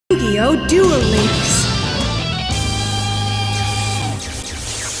Yugioh Duel Links.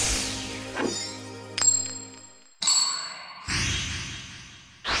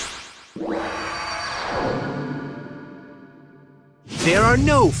 There are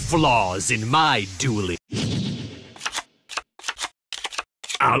no flaws in my dueling.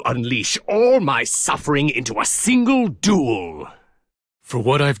 I'll unleash all my suffering into a single duel. For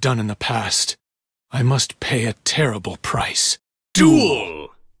what I've done in the past, I must pay a terrible price. Duel!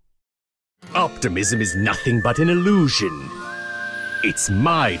 Optimism is nothing but an illusion. It's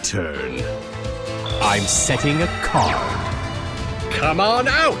my turn. I'm setting a card. Come on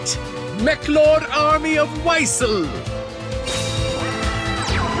out, Meklord Army of Weissel!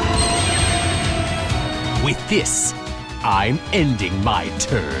 With this, I'm ending my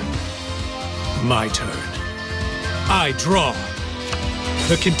turn. My turn. I draw.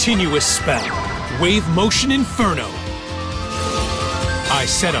 The continuous spell, Wave Motion Inferno. I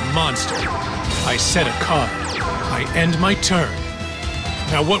set a monster. I set a card. I end my turn.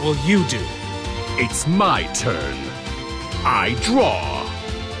 Now what will you do? It's my turn. I draw.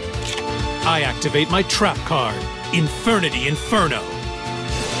 I activate my trap card, Infernity Inferno.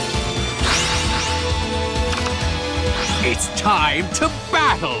 It's time to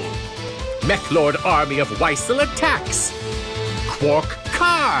battle! Meklord Army of Weissel attacks! Quark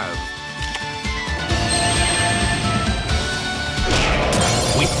Carve!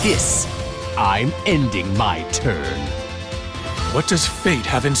 With this, I'm ending my turn. What does fate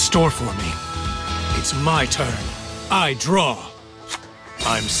have in store for me? It's my turn. I draw.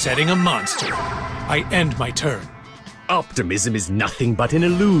 I'm setting a monster. I end my turn. Optimism is nothing but an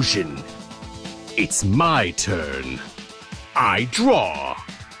illusion. It's my turn. I draw.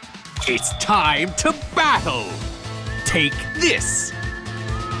 It's time to battle! Take this!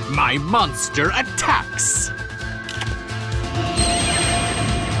 My monster attacks!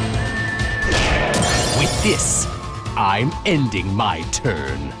 With this, I'm ending my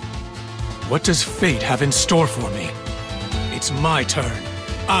turn. What does fate have in store for me? It's my turn.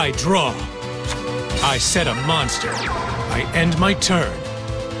 I draw. I set a monster. I end my turn.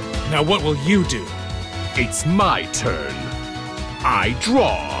 Now what will you do? It's my turn. I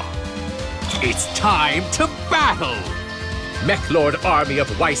draw. It's time to battle! Meklord Army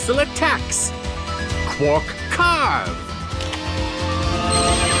of Weissel attacks! Quark Carve!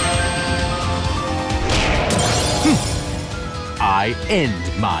 I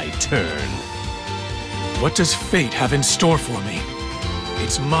end my turn. What does fate have in store for me?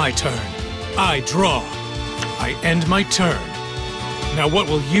 It's my turn. I draw. I end my turn. Now what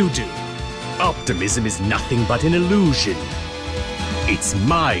will you do? Optimism is nothing but an illusion. It's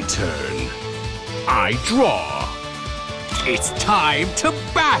my turn. I draw. It's time to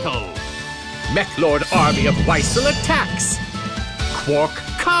battle! Meklord Army of Weissel attacks! Quark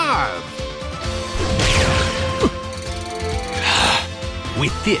Carve!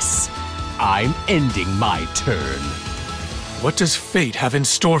 With this, I'm ending my turn. What does fate have in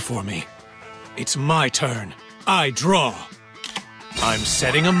store for me? It's my turn. I draw. I'm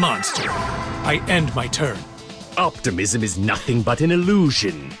setting a monster. I end my turn. Optimism is nothing but an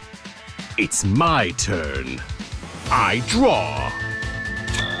illusion. It's my turn. I draw.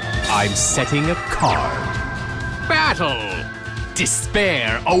 I'm setting a card. Battle!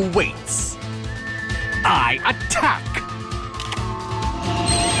 Despair awaits. I attack.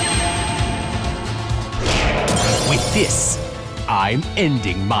 With this, I'm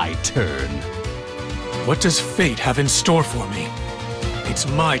ending my turn. What does fate have in store for me? It's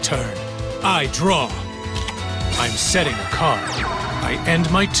my turn. I draw. I'm setting a card. I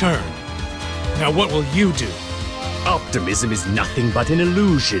end my turn. Now what will you do? Optimism is nothing but an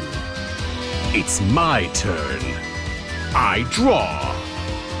illusion. It's my turn. I draw.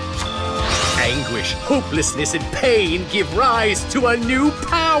 Anguish, hopelessness, and pain give rise to a new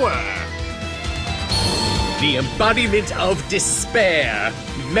power. The embodiment of despair,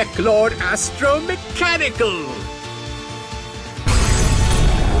 Meklord Astro Mekanikie.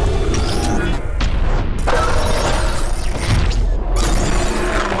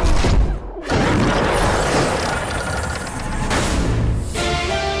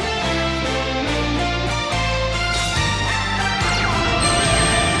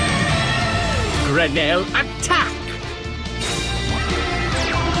 Grenell attack!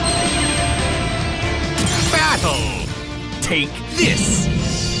 Battle! Take this!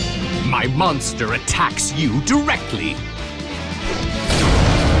 My monster attacks you directly.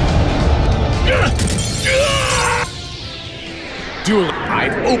 Duel,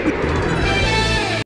 I've opened.